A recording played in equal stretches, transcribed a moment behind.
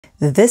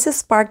This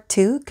is part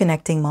 2,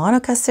 connecting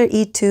Maonocaster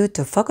E2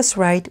 to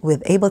Focusrite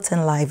with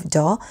Ableton Live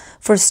DAW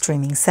for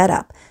streaming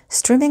setup.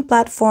 Streaming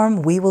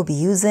platform we will be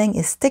using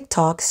is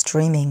TikTok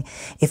streaming.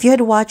 If you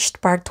had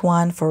watched part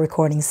 1 for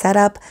recording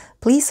setup,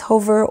 please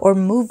hover or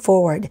move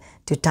forward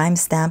to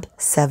timestamp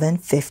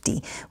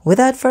 750.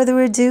 Without further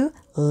ado,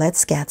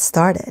 let's get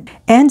started.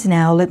 And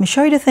now let me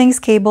show you the things,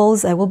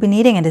 cables I will be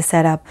needing in the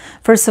setup.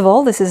 First of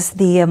all, this is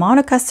the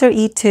Maonocaster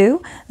E2.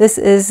 This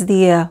is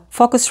the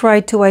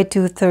Focusrite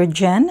 2i2 3rd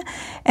Gen.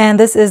 And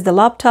this is the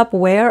laptop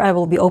where I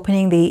will be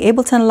opening the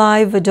Ableton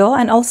Live DAW,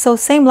 and also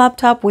same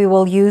laptop we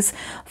will use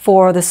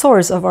for the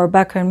source of our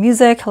background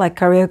music, like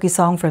karaoke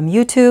song from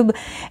YouTube.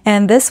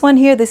 And this one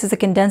here, this is a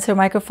condenser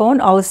microphone,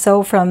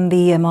 also from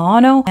the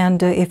Maono.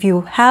 And if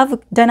you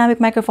have dynamic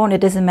microphone,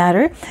 it doesn't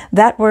matter.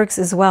 That works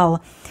as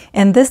well.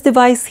 And this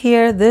device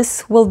here,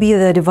 this will be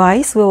the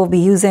device we will be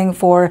using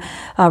for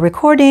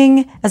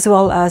recording as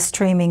well as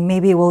streaming.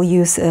 Maybe we'll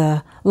use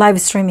a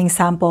live streaming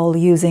sample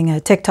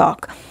using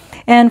TikTok.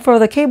 And for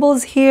the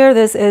cables here,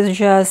 this is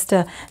just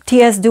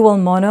TS dual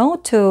mono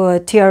to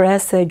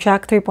TRS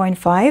jack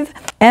 3.5.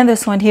 And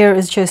this one here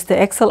is just the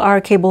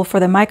XLR cable for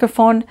the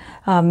microphone,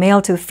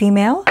 male to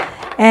female.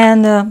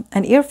 And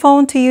an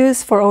earphone to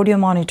use for audio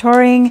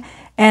monitoring.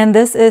 And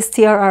this is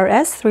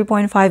TRRS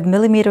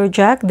 3.5mm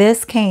jack.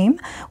 This came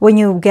when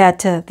you get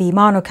the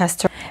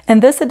Manocaster.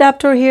 And this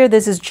adapter here,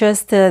 this is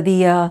just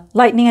the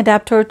lightning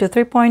adapter to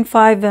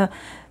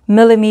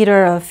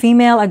 3.5mm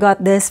female. I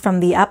got this from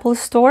the Apple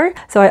store.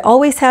 So I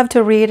always have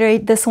to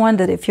reiterate this one,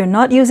 that if you're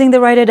not using the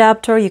right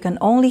adapter, you can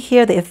only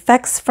hear the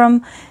effects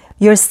from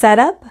your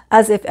setup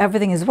as if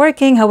everything is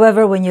working.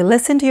 However, when you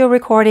listen to your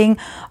recording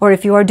or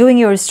if you are doing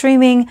your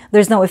streaming,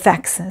 there's no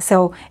effects.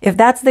 So if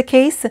that's the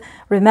case,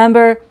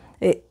 remember,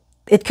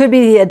 it could be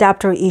the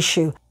adapter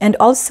issue. And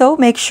also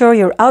make sure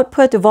your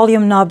output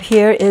volume knob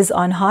here is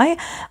on high.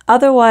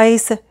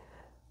 Otherwise,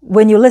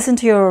 when you listen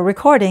to your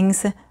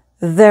recordings,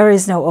 there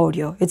is no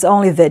audio. It's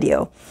only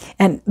video.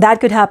 And that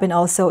could happen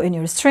also in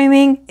your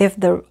streaming. If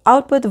the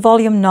output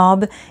volume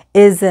knob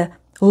is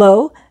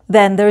low,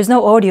 then there is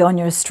no audio on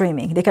your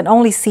streaming. They can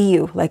only see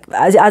you like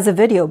as a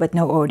video, but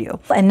no audio.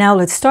 And now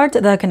let's start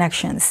the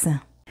connections.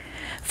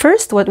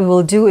 First, what we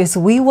will do is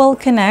we will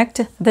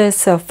connect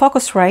this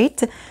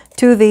Focusrite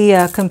to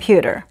the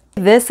computer.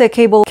 This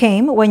cable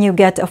came when you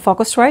get a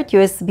Focusrite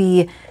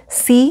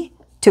USB-C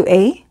to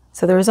A.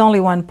 So there is only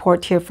one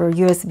port here for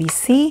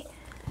USB-C.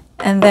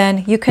 And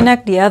then you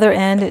connect the other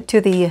end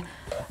to the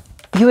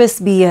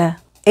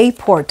USB-A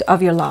port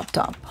of your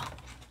laptop.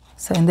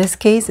 So in this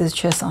case, it's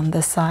just on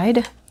this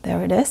side.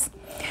 There it is.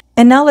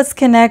 And now let's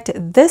connect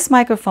this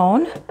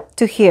microphone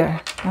to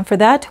here. And for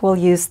that, we'll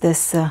use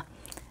this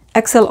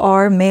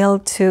XLR male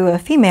to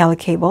female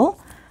cable.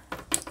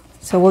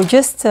 So we'll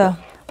just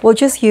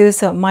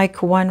use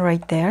mic 1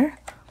 right there.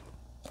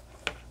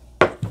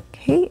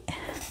 Okay.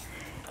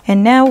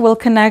 And now we'll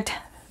connect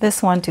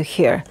this one to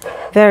here.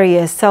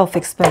 Very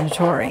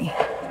self-explanatory.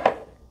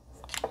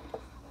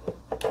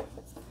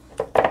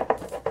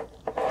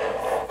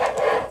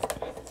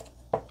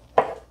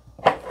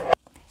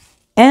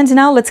 And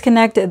now let's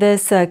connect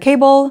this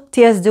cable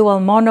TS dual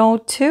mono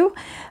to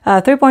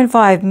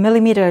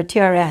 3.5mm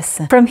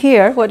TRS. From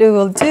here, what we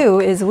will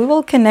do is we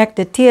will connect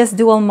the TS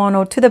dual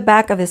mono to the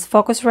back of this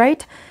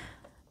Focusrite.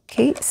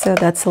 Okay, so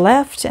that's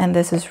left and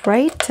this is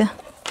right.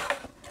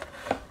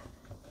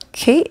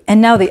 Okay, and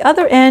now the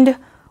other end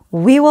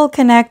we will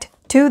connect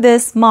to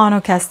this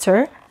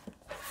Maonocaster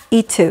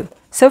E2.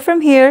 So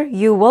from here,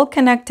 you will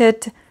connect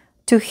it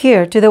to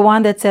here, to the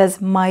one that says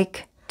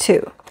mic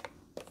 2.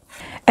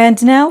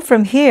 And now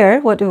from here,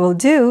 what we will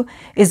do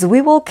is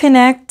we will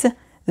connect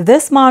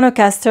this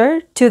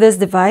Maonocaster to this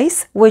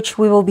device, which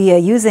we will be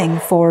using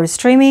for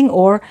streaming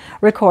or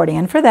recording.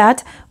 And for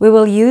that, we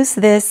will use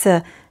this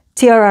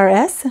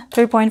TRRS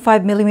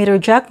 3.5mm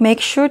jack.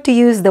 Make sure to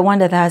use the one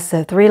that has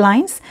 3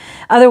 lines.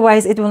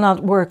 Otherwise, it will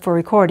not work for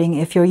recording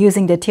if you're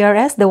using the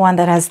TRS, the one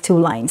that has 2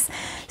 lines.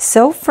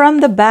 So from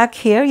the back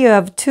here, you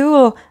have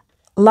 2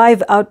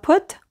 live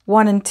output,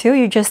 1 and 2.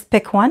 You just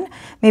pick one.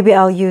 Maybe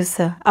I'll use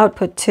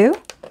output 2.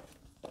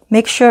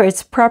 Make sure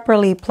it's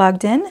properly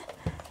plugged in.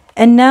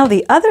 And now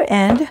the other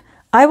end,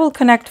 I will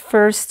connect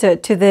first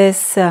to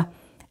this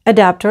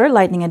adapter,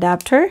 lightning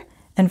adapter.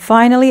 And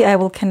finally, I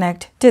will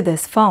connect to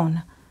this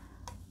phone.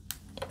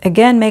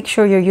 Again, make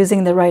sure you're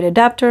using the right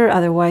adapter,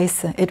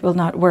 otherwise it will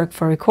not work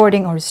for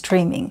recording or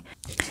streaming.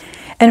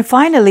 And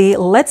finally,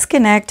 let's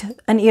connect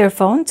an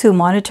earphone to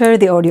monitor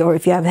the audio, or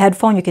if you have a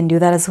headphone, you can do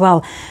that as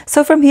well.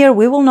 So from here,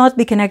 we will not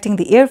be connecting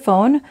the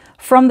earphone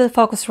from the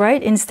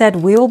Focusrite. Instead,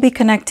 we will be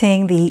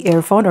connecting the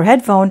earphone or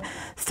headphone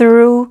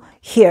through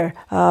here,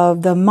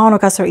 the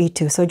Maonocaster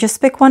E2. So just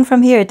pick one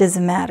from here, it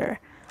doesn't matter.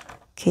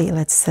 Okay,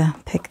 let's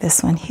pick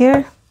this one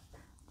here.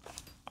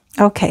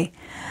 Okay,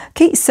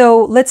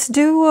 so let's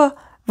do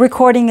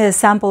recording a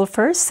sample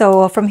first.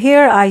 So from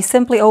here, I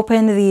simply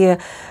open the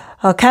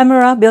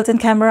camera, built-in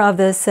camera of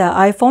this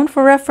iPhone.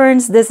 For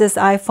reference, this is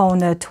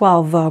iPhone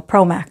 12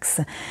 Pro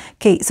Max.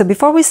 Okay, so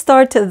before we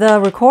start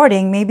the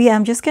recording, maybe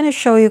I'm just going to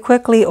show you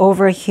quickly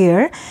over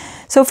here.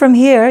 So from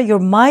here, your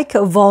mic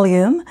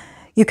volume,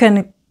 you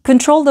can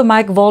control the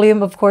mic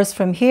volume, of course,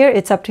 from here.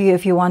 It's up to you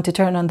if you want to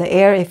turn on the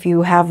air, if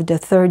you have the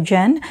 3rd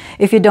gen.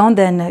 If you don't,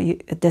 then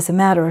it doesn't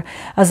matter,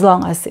 as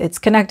long as it's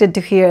connected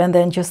to here, and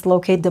then just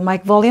locate the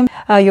mic volume.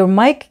 Your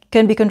mic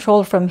can be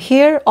controlled from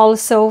here,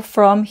 also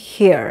from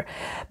here,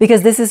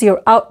 because this is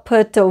your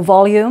output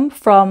volume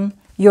from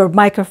your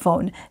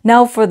microphone.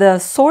 Now for the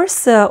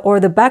source or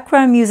the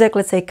background music,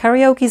 let's say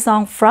karaoke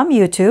song from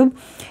YouTube,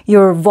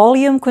 your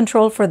volume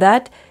control for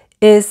that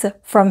is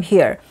from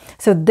here.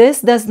 So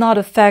this does not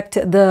affect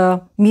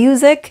the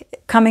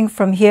music coming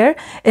from here.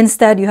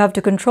 Instead, you have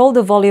to control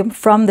the volume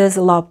from this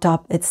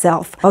laptop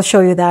itself. I'll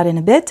show you that in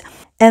a bit.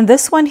 And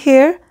this one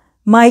here,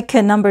 mic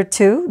number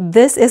 2,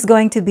 this is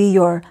going to be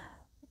your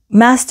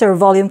master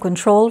volume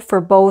control for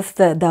both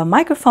the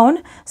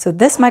microphone, so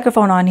this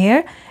microphone on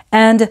here,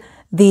 and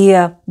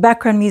the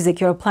background music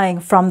you're playing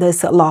from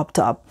this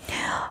laptop.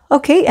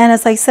 Okay, and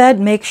as I said,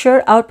 make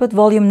sure output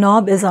volume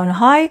knob is on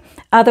high.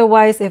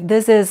 Otherwise, if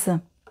this is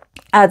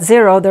at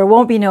 0, there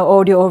won't be no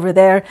audio over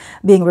there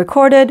being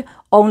recorded,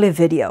 only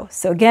video.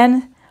 So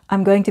again,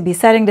 I'm going to be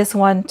setting this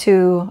one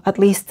to at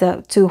least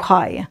too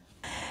high.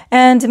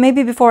 And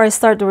maybe before I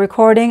start the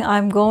recording,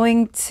 I'm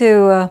going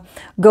to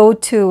go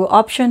to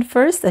option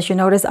first. As you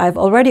notice, I've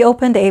already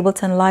opened the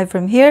Ableton Live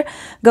from here.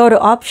 Go to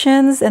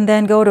options and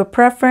then go to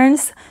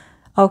preference.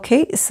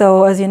 Okay,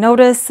 so as you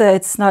notice,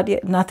 it's not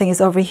yet, nothing is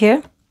over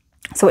here.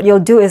 So what you'll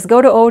do is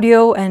go to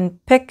audio and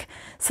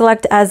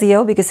select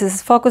ASIO, because this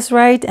is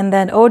Focusrite, and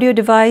then audio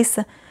device,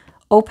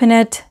 open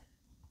it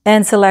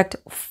and select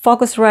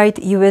Focusrite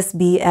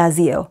USB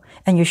ASIO.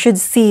 And you should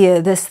see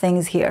these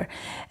things here.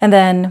 And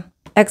then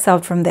X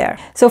out from there.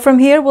 So from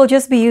here, we'll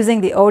just be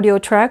using the audio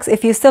tracks.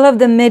 If you still have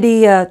the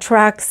MIDI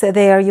tracks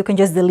there, you can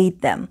just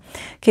delete them.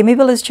 Okay,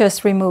 maybe let's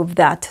just remove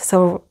that.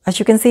 So as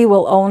you can see,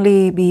 we'll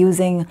only be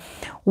using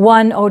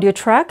one audio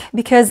track,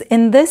 because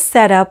in this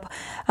setup,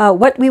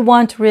 what we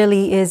want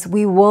really is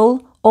we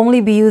will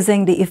only be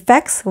using the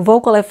effects,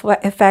 vocal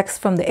effects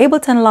from the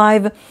Ableton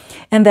Live,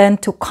 and then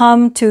to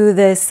come to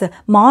this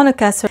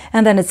Maonocaster.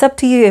 And then it's up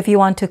to you if you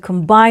want to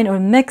combine or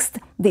mix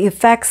the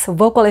effects,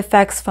 vocal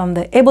effects from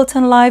the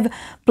Ableton Live,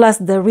 plus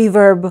the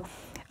reverb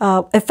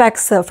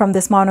effects from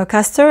this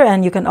Maonocaster.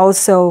 And you can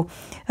also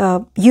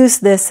use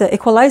this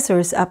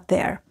equalizers up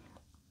there.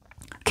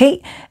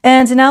 Okay,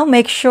 and now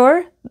make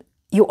sure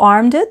you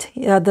armed it,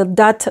 the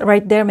dot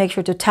right there, make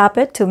sure to tap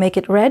it to make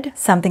it red,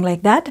 something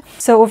like that.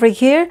 So over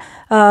here,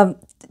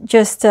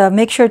 just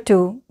make sure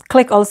to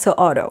click also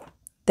auto.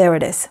 There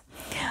it is.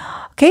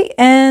 Okay,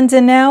 and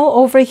now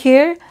over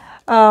here,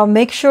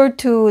 make sure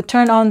to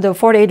turn on the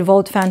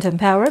 48-volt phantom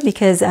power,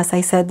 because as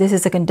I said, this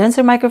is a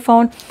condenser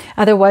microphone.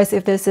 Otherwise,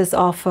 if this is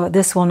off,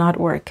 this will not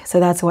work.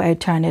 So that's why I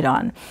turned it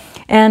on.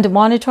 And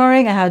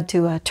monitoring, I had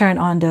to turn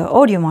on the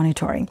audio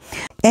monitoring.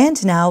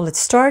 And now let's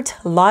start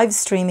live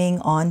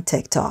streaming on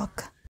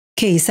TikTok.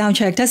 Okay, sound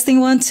check, testing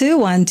 1, 2,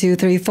 1, 2,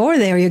 3, 4.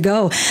 There you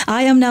go.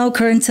 I am now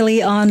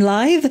currently on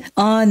live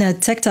on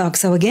TikTok.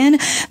 So again,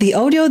 the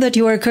audio that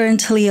you are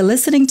currently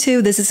listening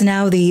to, this is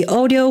now the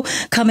audio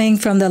coming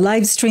from the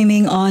live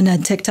streaming on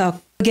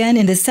TikTok. Again,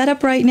 in the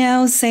setup right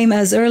now, same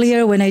as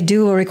earlier when I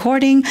do a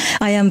recording,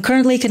 I am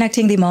currently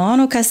connecting the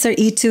Maonocaster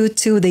E2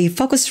 to the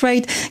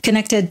Focusrite,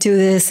 connected to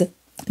this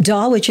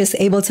DAW, which is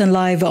Ableton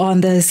Live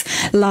on this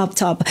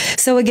laptop.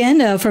 So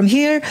again, from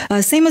here,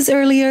 same as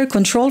earlier,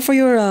 control for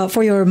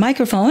your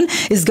microphone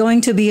is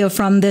going to be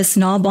from this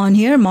knob on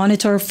here,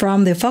 monitor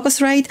from the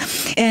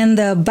Focusrite, and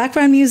the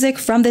background music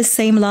from this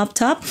same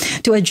laptop.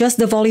 To adjust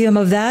the volume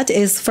of that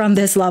is from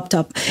this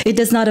laptop. It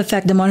does not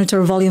affect the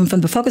monitor volume from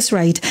the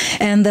Focusrite.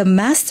 And the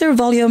master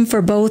volume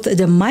for both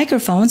the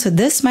microphones, so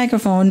this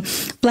microphone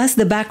plus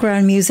the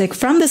background music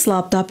from this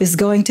laptop, is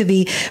going to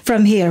be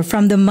from here,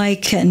 from the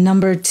mic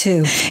number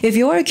 2. If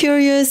you are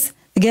curious,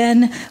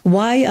 again,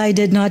 why I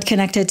did not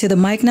connect it to the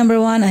mic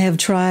number 1, I have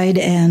tried,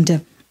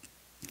 and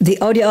the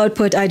audio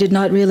output I did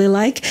not really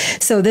like.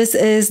 So this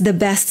is the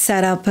best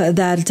setup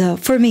that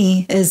for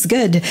me is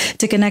good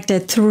to connect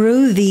it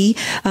through the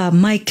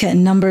mic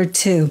number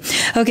 2.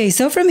 Okay,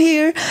 so from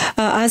here,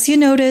 as you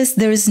notice,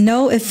 there is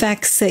no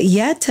effects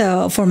yet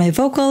for my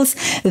vocals.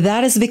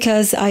 That is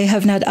because I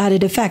have not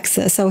added effects.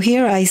 So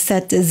here I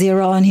set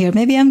 0 on here.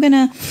 Maybe I'm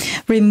gonna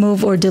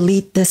remove or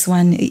delete this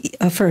one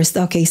first.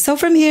 Okay, so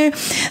from here,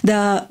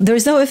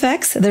 there's no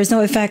effects. There's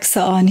no effects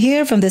on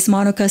here from this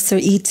Maonocaster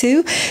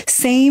E2.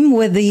 Same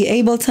with the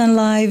Ableton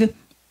Live,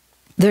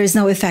 there is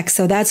no effects,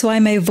 so that's why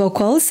my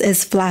vocals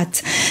is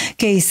flat.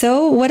 Okay,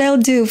 so what I'll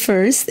do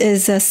first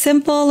is a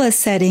simple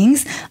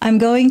settings. I'm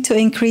going to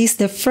increase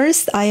the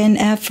first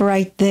INF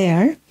right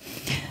there.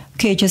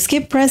 Okay, just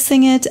keep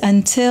pressing it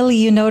until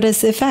you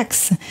notice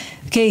effects.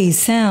 Okay,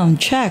 sound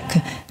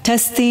check,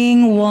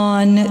 testing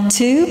 1,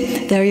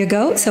 2. There you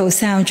go. So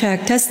sound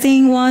check,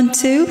 testing 1,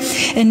 2.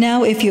 And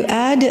now if you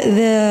add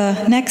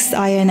the next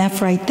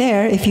INF right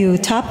there, if you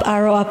tap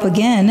arrow up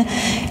again,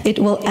 it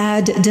will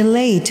add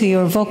delay to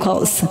your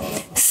vocals.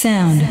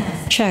 Sound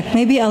check.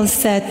 Maybe I'll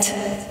set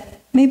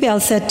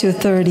to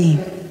 30.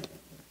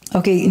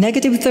 Okay,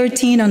 negative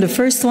 13 on the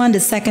first one, the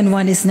second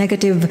one is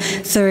negative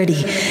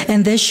 30.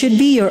 And this should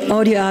be your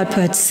audio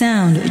output.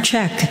 Sound,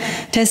 check,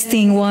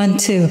 testing 1,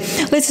 2.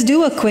 Let's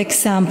do a quick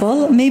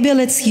sample. Maybe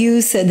let's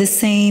use the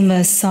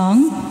same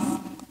song.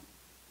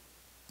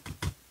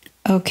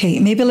 Okay,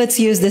 maybe let's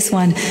use this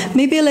one.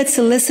 Maybe let's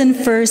listen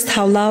first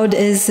how loud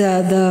is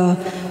the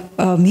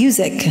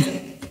music.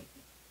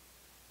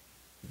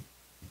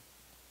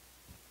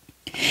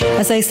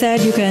 As I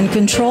said, you can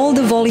control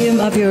the volume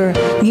of your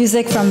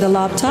music from the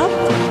laptop.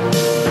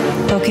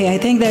 Okay, I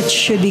think that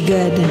should be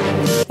good.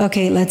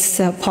 Okay, let's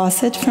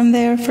pause it from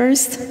there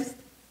first.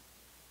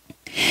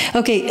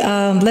 Okay,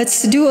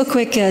 let's do a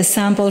quick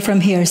sample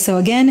from here. So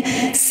again,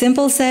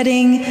 simple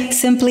setting,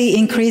 simply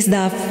increase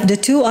the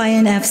 2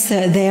 INFs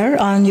there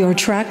on your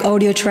track,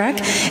 audio track.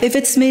 If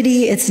it's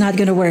MIDI, it's not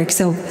going to work.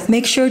 So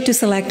make sure to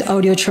select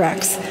audio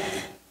tracks.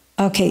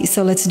 Okay,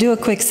 so let's do a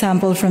quick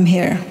sample from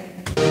here.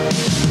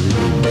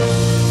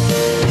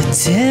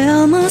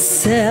 Tell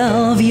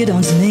myself you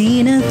don't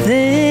mean a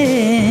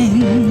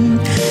thing,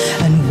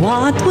 and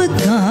what we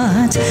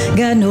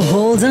got no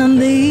hold on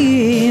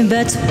me,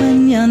 but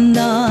when you're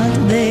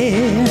not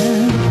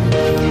there,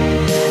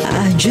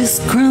 I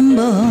just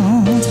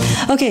crumbled.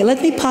 Okay,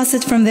 let me pause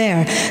it from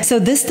there. So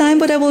this time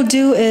what I will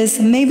do is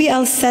maybe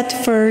I'll set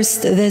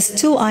first this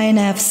 2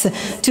 INFs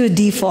to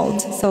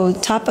default. So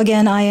tap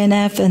again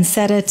INF and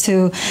set it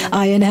to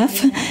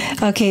INF.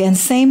 Okay, and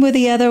same with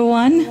the other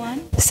one,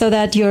 so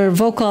that your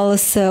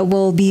vocals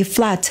will be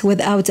flat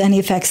without any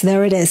effects.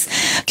 There it is.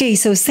 Okay,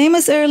 so same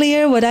as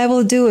earlier, what I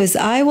will do is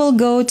I will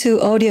go to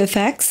audio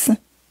effects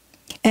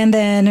and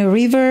then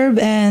reverb,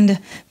 and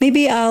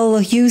maybe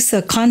I'll use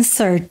a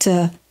concert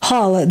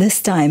hall this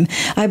time.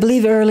 I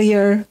believe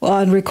earlier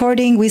on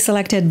recording we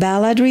selected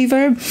ballad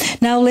reverb.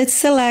 Now let's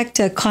select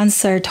a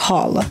concert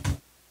hall.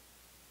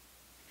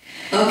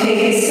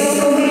 Okay, so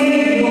from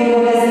here,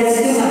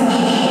 it's too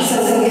much.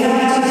 So we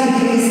have to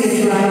decrease the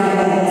dry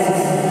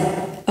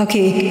wet.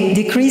 Okay,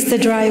 decrease the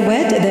dry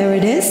wet. There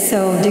it is.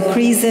 So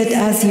decrease it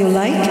as you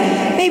like.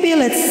 Maybe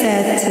let's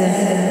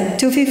set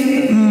to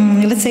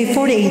let's say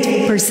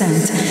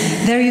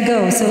 48%. There you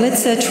go. So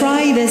let's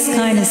try this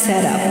kind of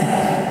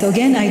setup. So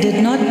again, I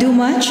did not do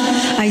much.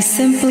 I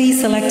simply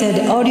selected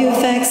audio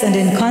effects and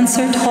then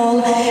concert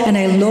hall, and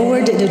I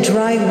lowered the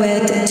dry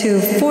wet to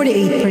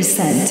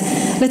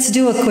 48%. Let's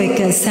do a quick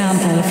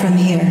sample from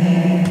here.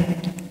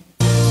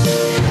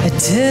 I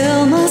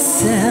tell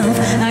myself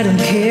I don't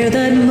care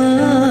that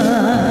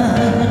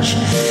much,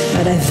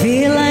 but I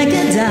feel like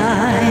I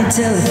died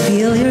till I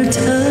feel your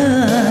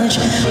touch.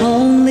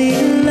 Only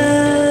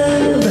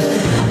love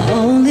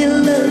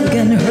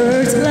can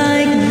hurt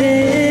like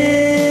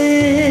this.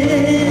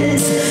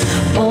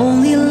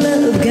 Only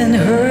love can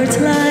hurt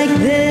like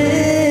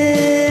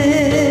this.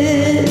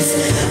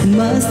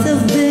 Must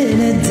have been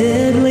a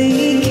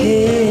deadly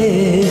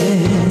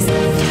kiss.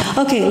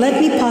 Okay, let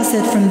me pause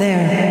it from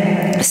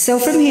there. So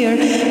from here,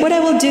 what I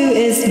will do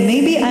is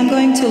maybe I'm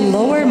going to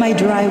lower my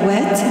dry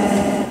wet.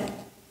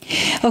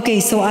 Okay,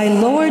 so I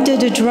lowered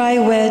the dry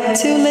wet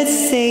to, let's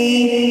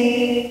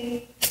say,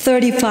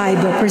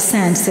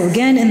 35%. So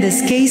again, in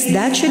this case,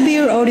 that should be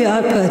your audio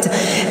output.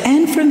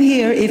 And from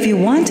here, if you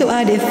want to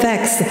add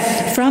effects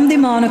from the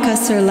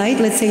Manocaster Lite,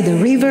 let's say the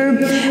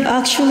reverb,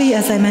 actually,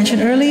 as I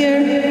mentioned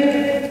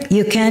earlier,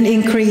 you can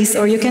increase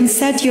or you can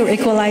set your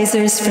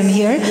equalizers from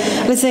here.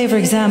 Let's say, for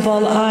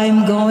example,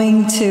 I'm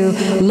going to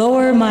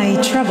lower my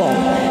treble.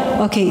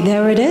 Okay,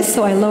 there it is.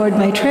 So I lowered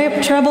my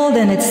treble,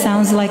 then it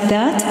sounds like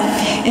that.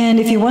 And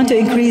if you want to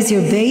increase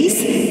your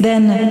bass,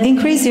 then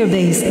increase your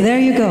bass. There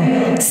you go.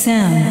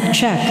 Sound,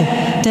 check,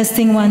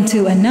 testing 1,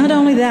 2. And not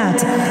only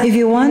that, if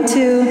you want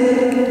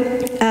to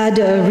add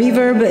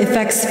reverb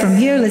effects from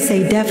here, let's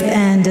say depth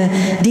and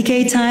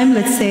decay time.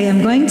 Let's say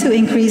I'm going to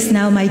increase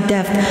now my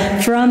depth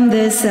from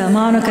this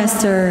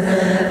Maonocaster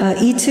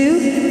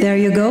E2. There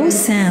you go.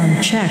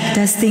 Sound, check,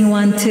 testing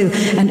 1, 2.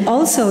 And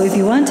also, if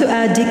you want to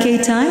add decay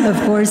time, of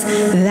course,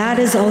 that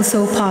is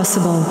also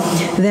possible.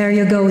 There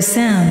you go.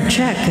 Sound,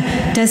 check,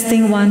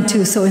 testing 1,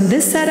 2. So in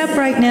this setup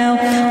right now,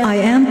 I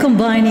am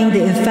combining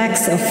the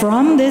effects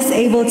from this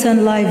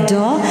Ableton Live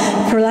DAW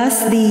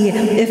plus the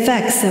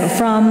effects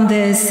from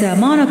this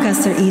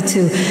Maonocaster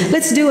E2.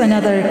 Let's do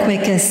another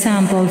quick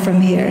sample from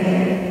here.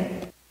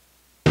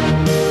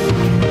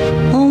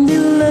 Only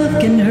love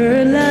can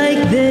hurt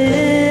like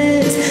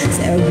this.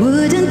 So I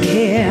wouldn't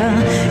care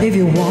if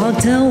you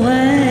walked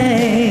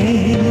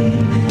away,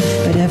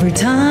 but every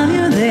time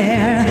you're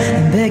there,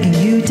 I'm begging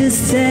you to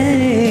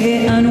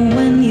stay. And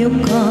when you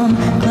come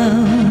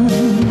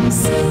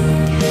close,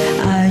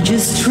 I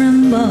just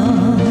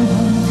tremble.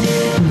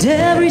 And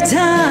every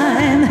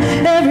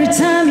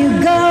time you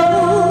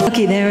go.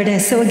 Okay, there it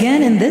is. So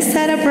again, in this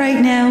setup right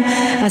now,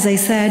 as I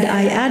said,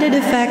 I added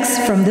effects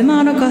from the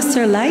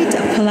Maonocaster Lite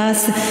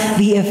plus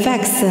the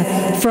effects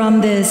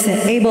from this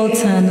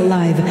Ableton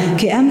Live.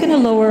 Okay, I'm going to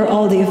lower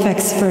all the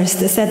effects first,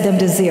 set them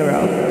to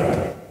 0.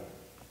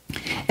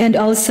 And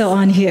also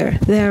on here,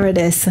 there it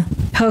is.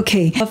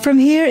 Okay, from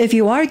here, if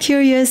you are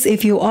curious,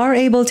 if you are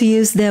able to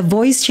use the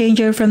voice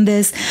changer from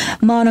this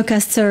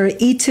Maonocaster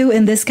E2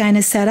 in this kind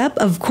of setup,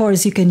 of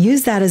course, you can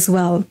use that as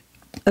well.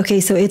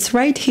 Okay, so it's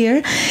right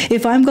here.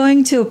 If I'm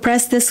going to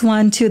press this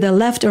one to the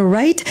left or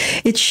right,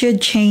 it should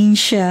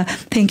change,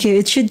 thank you,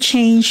 it should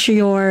change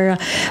your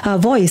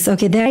voice.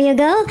 Okay, there you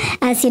go.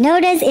 As you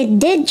notice, it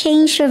did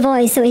change your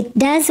voice. So it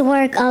does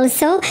work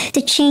also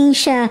to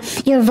change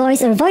your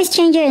voice or voice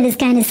changer in this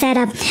kind of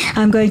setup.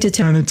 I'm going to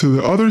turn it to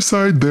the other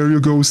side. There you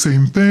go,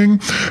 same thing.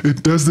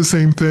 It does the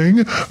same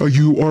thing.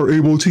 You are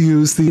able to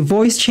use the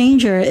voice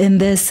changer in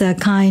this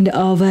kind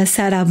of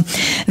setup.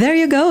 There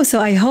you go.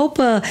 So I hope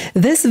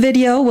this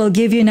video will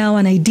give you now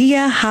an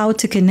idea how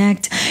to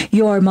connect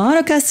your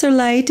Maonocaster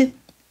Lite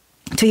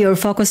to your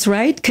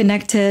Focusrite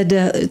connected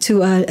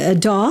to a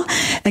DAW.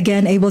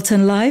 Again,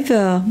 Ableton Live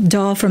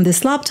DAW from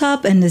this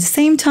laptop, and at the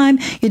same time,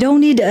 you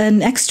don't need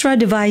an extra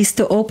device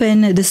to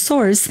open the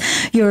source,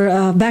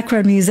 your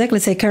background music,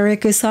 let's say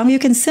karaoke song. You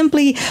can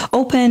simply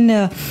open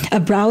a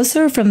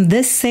browser from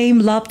this same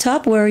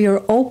laptop where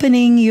you're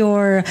opening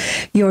your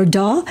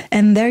DAW,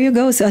 and there you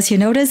go. So as you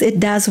notice,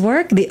 it does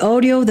work. The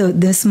audio,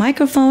 this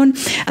microphone,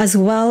 as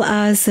well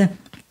as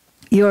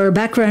your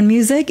background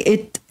music,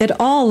 it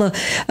all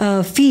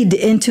feed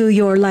into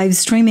your live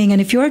streaming.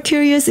 And if you're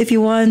curious, if you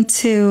want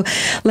to,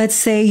 let's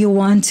say you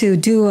want to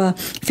do a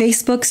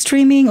Facebook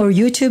streaming or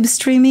YouTube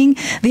streaming,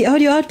 the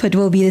audio output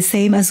will be the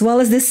same, as well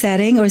as the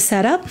setting or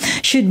setup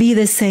should be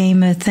the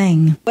same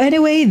thing.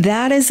 Anyway,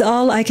 that is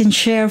all I can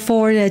share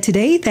for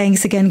today.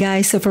 Thanks again,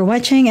 guys, for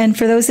watching. And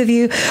for those of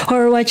you who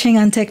are watching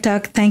on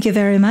TikTok, thank you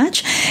very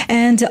much.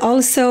 And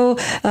also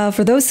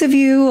for those of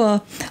you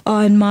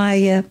on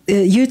my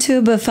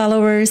YouTube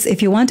followers,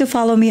 if you want to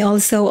follow me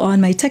also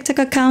on my TikTok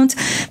account,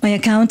 my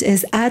account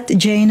is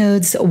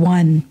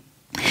 @jnodes1.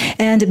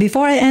 And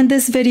before I end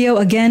this video,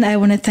 again, I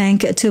want to thank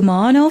to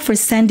Maono for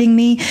sending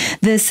me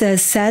this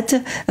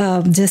set,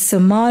 just a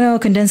mono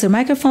condenser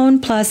microphone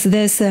plus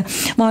this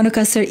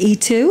Maonocaster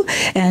E2,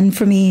 and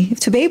for me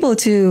to be able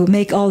to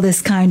make all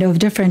this kind of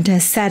different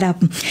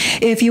setup.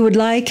 If you would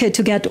like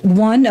to get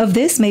one of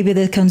this, maybe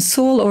the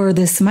console or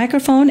this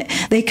microphone,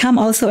 they come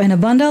also in a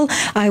bundle.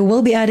 I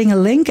will be adding a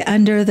link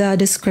under the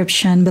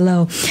description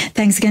below.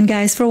 Thanks again,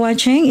 guys, for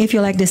watching. If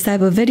you like this type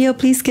of video,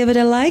 please give it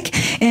a like.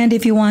 And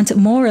if you want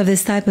more of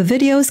this type of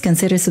videos,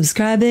 consider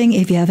subscribing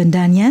if you haven't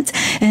done yet,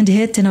 and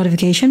hit the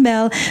notification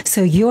bell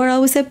so you are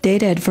always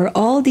updated for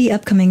all the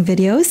upcoming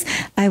videos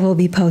I will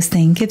be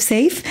posting. Keep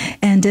safe,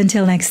 and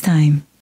until next time.